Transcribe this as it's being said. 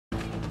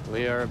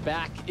We are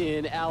back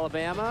in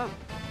Alabama.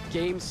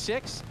 Game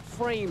 6,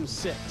 frame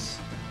 6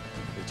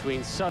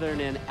 between Southern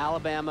and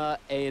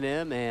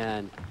Alabama-A&M.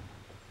 And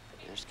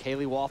there's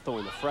Kaylee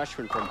Walthorn, the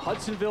freshman from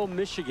Hudsonville,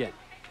 Michigan.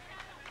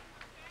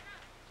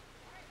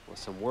 With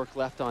some work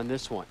left on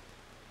this one.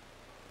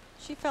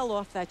 She fell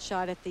off that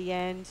shot at the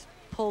end,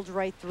 pulled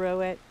right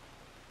through it.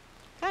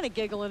 Kind of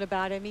giggling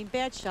about it. I mean,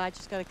 bad shot,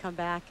 just got to come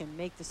back and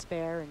make the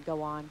spare and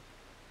go on.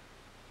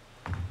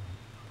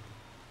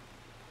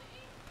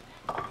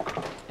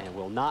 And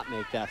will not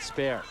make that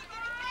spare.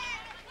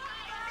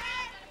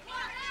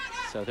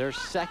 So their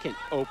second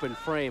open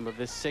frame of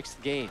this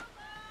 6th game.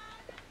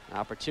 An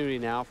opportunity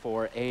now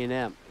for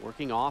A&M.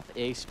 Working off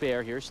a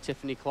spare. Here's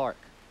Tiffany Clark.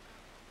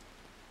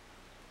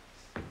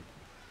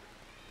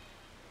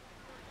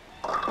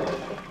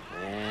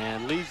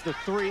 And leaves the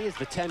 3 as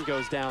the 10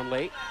 goes down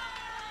late.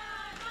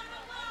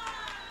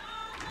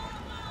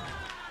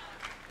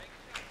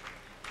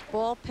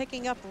 Ball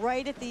picking up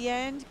right at the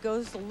end,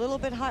 goes a little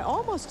bit high,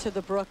 almost to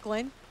the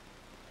Brooklyn,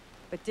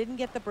 but didn't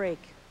get the break.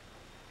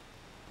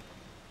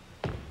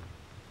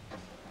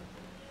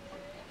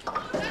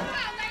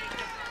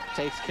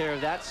 Takes care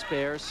of that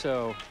spare,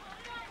 so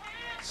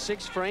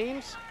 6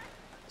 frames,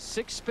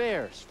 6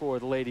 spares for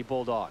the Lady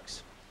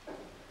Bulldogs.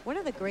 One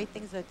of the great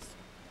things that's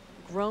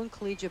grown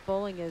collegiate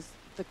bowling is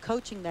the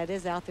coaching that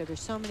is out there. There's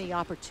so many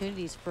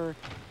opportunities for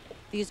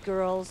these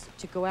girls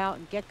to go out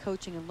and get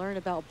coaching and learn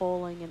about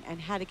bowling and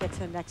how to get to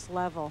the next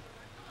level.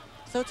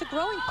 So it's a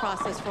growing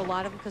process for a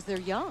lot of them because they're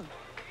young.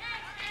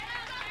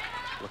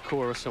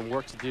 LaCour with some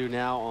work to do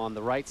now on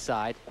the right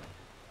side.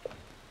 And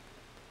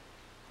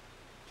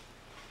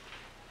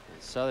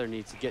Southern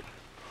needs to get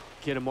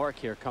a mark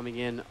here, coming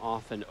in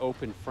off an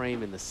open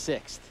frame in the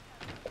 6th.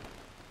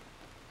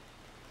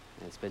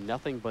 And it's been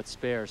nothing but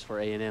spares for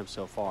A&M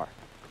so far.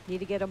 Need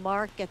to get a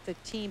mark, get the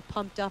team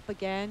pumped up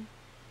again.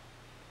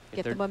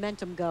 Get the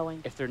momentum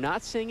going. If they're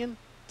not singing,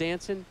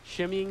 dancing,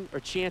 shimmying, or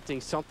chanting,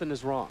 something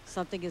is wrong.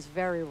 Something is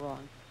very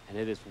wrong. And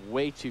it is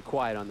way too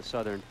quiet on the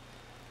Southern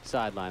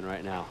sideline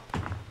right now.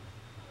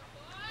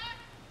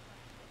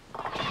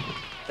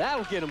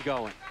 That'll get them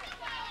going.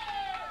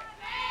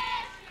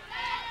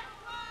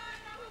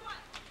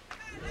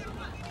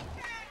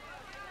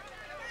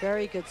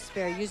 Very good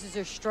spare. Uses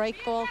her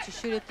strike ball to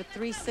shoot at the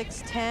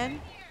 3-6-10.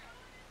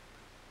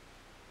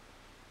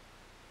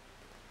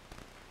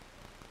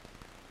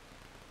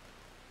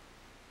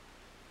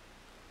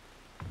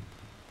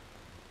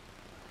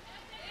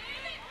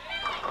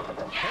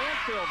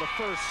 The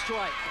first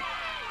strike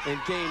in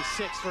game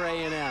 6 for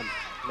A&M.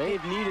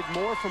 They've needed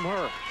more from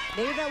her.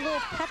 Maybe that little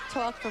pep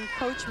talk from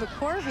Coach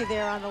McCorvey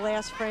there on the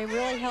last frame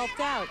really helped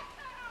out.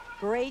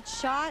 Great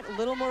shot, a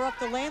little more up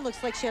the lane.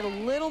 Looks like she had a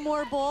little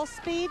more ball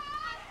speed.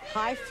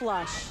 High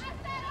flush.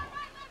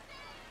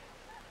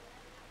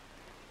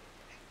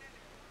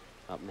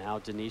 Up now,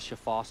 Denisha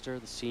Foster,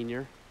 the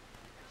senior.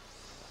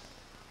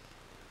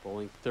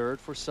 Bowling 3rd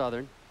for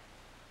Southern.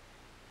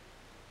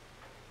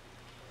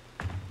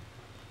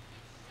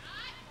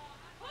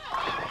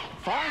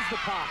 Finds the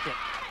pocket.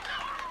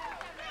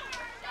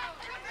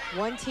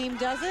 One team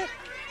does it,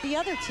 the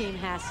other team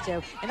has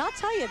to. And I'll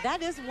tell you,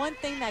 that is one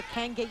thing that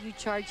can get you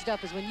charged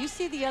up, is when you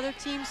see the other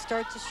team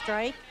start to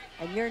strike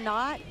and you're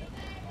not,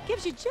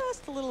 gives you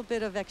just a little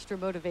bit of extra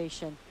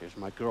motivation. Here's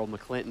my girl,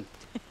 McClinton.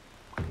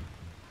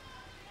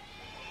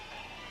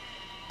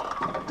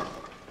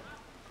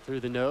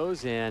 Through the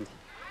nose and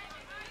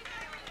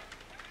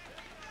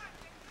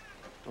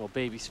a little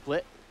baby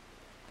split.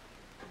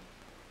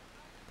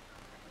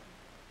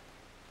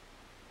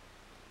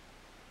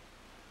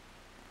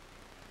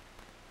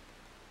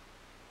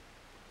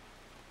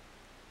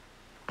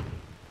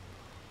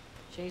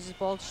 Changes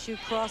ball to shoot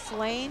cross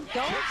lane.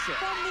 Goes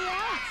from the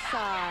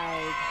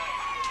outside.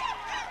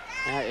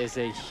 That is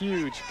a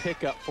huge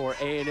pickup for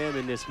A&M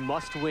in this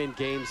must-win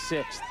game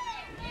 6.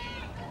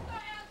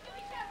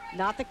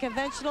 Not the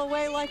conventional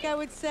way, like I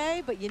would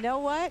say, but you know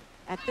what?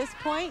 At this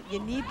point, you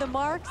need the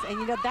marks, and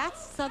you know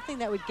that's something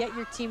that would get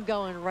your team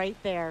going right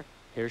there.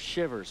 Here's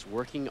Shivers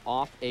working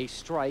off a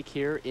strike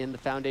here in the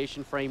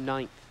foundation frame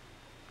 9th.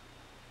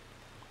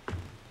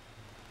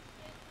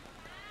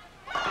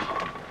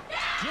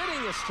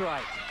 Getting a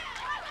strike.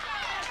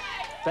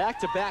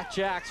 Back-to-back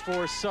jacks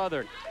for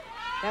Southern.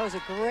 That was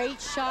a great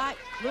shot.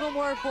 A little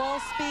more ball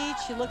speed.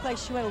 She looked like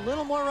she went a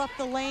little more up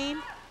the lane.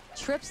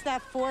 Trips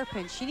that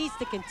 4-pin. She needs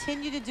to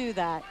continue to do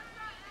that.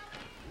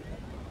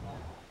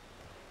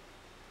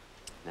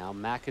 Now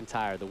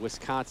McIntyre, the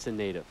Wisconsin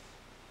native,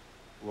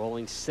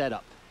 rolling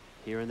setup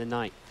here in the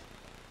 9th.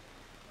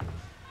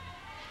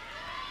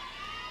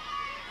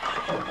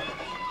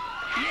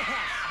 Yes,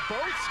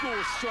 both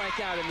schools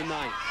strike out in the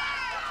 9th.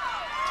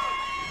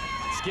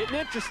 It's getting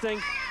interesting.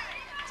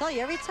 I tell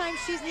you, every time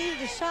she's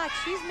needed a shot,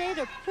 she's made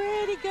a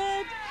pretty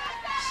good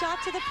shot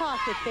to the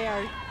pocket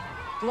there.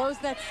 Blows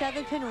that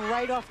 7-pin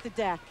right off the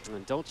deck.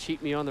 And don't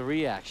cheat me on the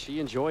react. She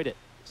enjoyed it.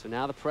 So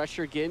now the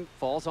pressure again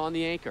falls on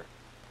the anchor.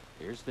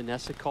 Here's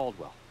Vanessa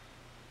Caldwell.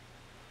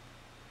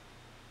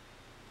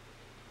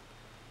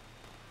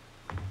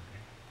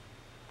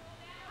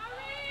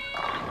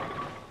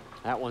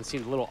 That one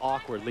seemed a little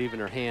awkward leaving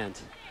her hand.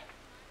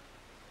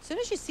 As soon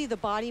as you see the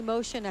body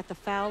motion at the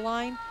foul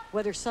line,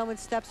 whether someone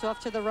steps off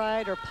to the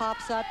right or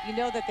pops up, you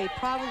know that they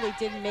probably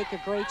didn't make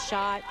a great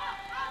shot.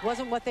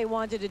 Wasn't what they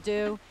wanted to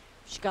do.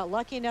 She got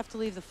lucky enough to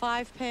leave the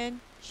 5-pin.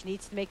 She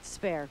needs to make the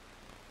spare.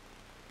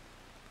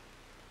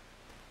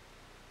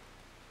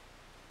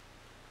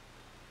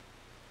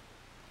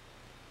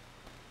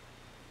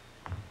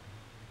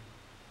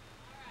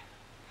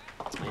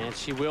 And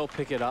she will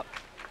pick it up.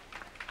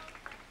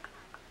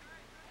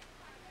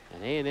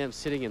 And A&M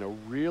sitting in a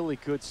really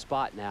good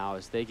spot now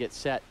as they get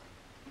set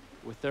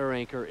with their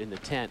anchor in the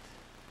 10th.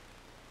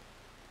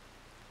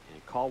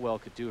 And Caldwell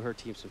could do her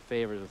team some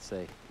favors, let's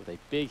say, with a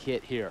big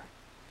hit here.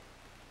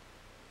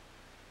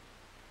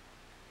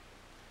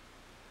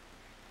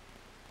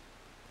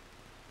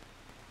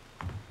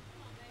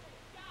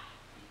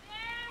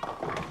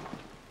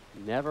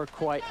 Never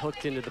quite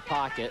hooked into the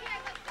pocket.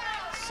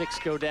 6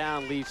 go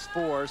down, leaves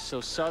 4,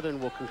 so Southern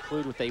will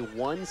conclude with a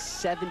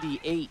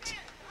 178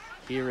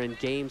 here in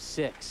game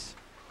 6.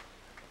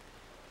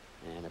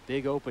 And a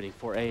big opening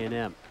for A&M.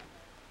 And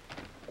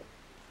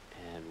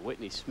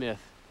Whitney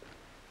Smith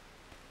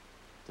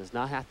does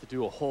not have to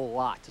do a whole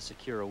lot to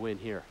secure a win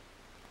here.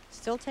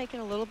 Still taking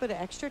a little bit of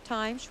extra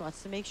time. She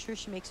wants to make sure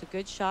she makes a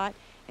good shot.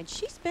 And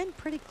she's been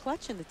pretty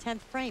clutch in the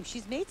 10th frame.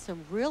 She's made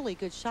some really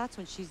good shots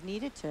when she's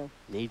needed to.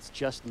 Needs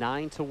just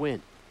 9 to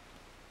win.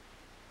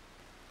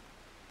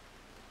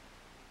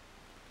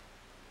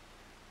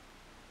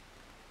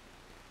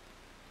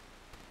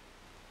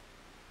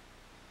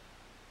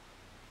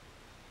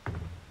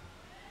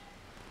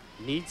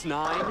 Needs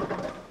 9,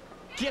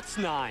 gets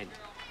 9.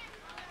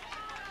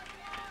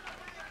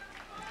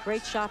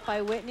 Great shot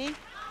by Whitney.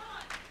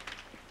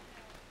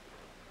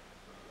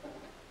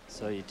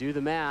 So you do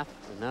the math,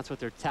 and that's what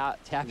they're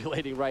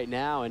tabulating right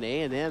now, and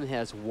A&M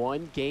has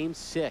won game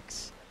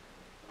 6.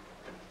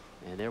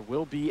 And there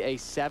will be a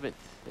 7th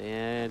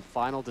and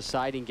final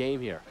deciding game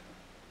here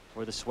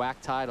for the SWAC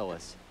title,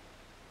 as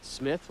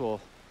Smith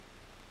will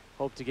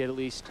hope to get at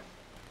least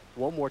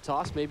 1 more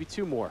toss, maybe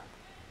 2 more.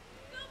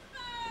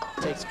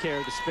 Takes care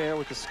of the spare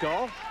with the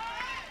skull.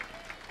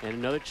 And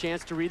another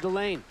chance to read the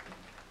lane.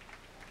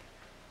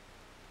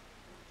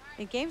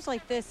 In games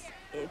like this,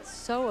 it's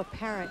so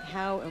apparent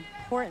how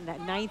important that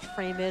 9th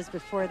frame is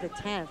before the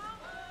 10th.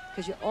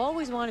 Because you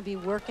always want to be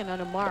working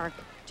on a mark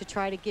to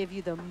try to give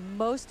you the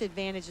most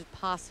advantages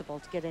possible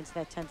to get into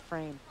that 10th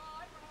frame.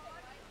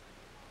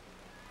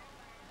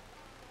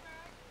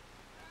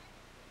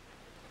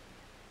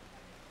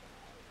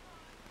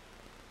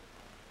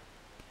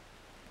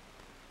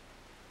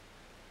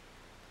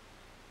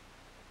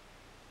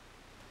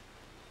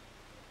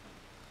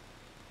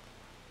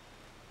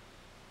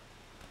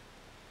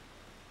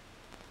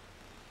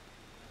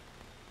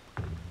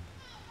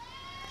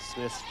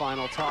 Smith's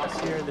final toss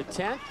here in the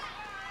 10th.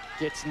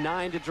 Gets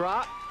 9 to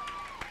drop.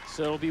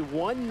 So it'll be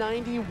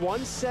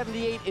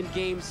 190-178 in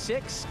game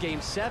 6. Game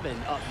 7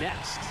 up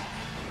next.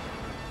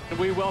 And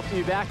we welcome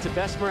you back to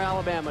Bessemer,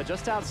 Alabama,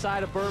 just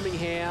outside of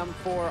Birmingham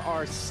for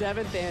our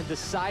 7th and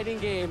deciding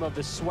game of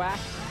the SWAC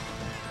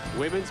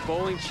Women's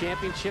Bowling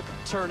Championship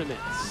Tournament.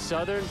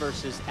 Southern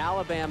versus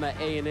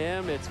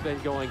Alabama-A&M. It's been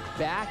going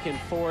back and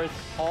forth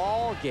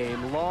all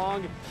game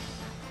long.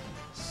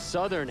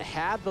 Southern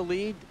had the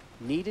lead,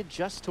 needed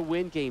just to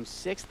win game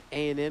 6.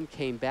 A&M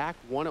came back,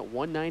 won at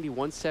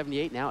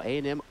 190-178. Now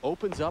A&M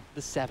opens up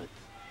the 7th.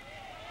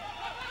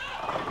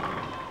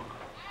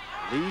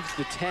 Leaves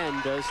the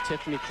 10, does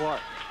Tiffany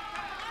Clark.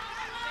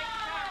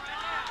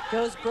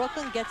 Goes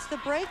Brooklyn, gets the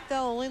break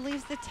though, only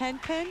leaves the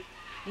 10-pin.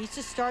 Needs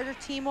to start her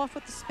team off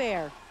with the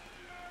spare.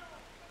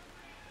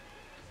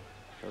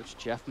 Coach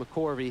Jeff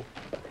McCorvey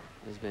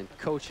has been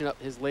coaching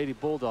up his Lady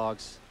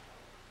Bulldogs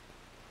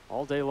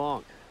all day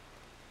long.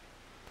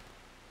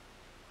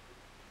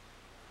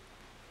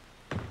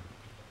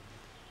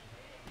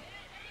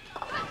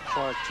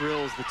 Clark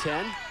drills the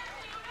 10,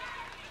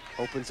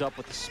 opens up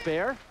with the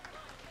spare,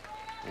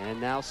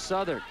 and now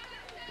Southern.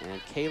 And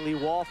Kaylee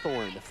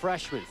Walthorn, the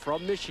freshman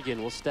from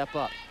Michigan, will step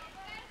up.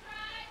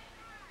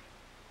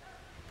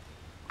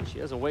 She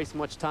doesn't waste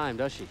much time,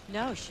 does she?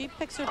 No, she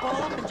picks her ball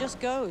up and just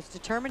goes.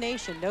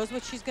 Determination, knows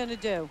what she's going to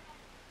do.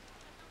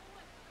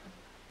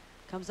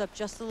 Comes up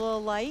just a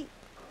little light.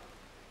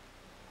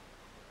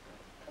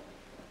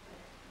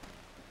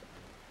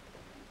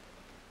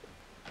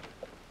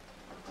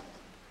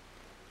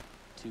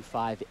 Two,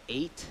 5,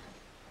 8.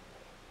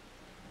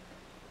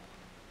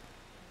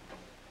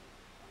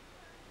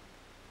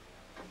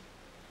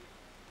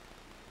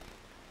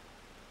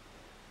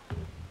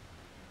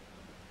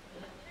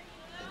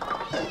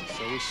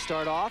 So we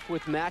start off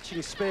with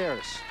matching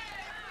spares.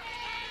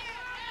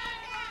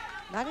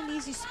 Not an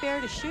easy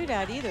spare to shoot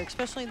at either,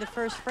 especially in the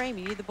first frame.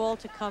 You need the ball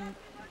to come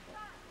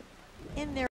in there.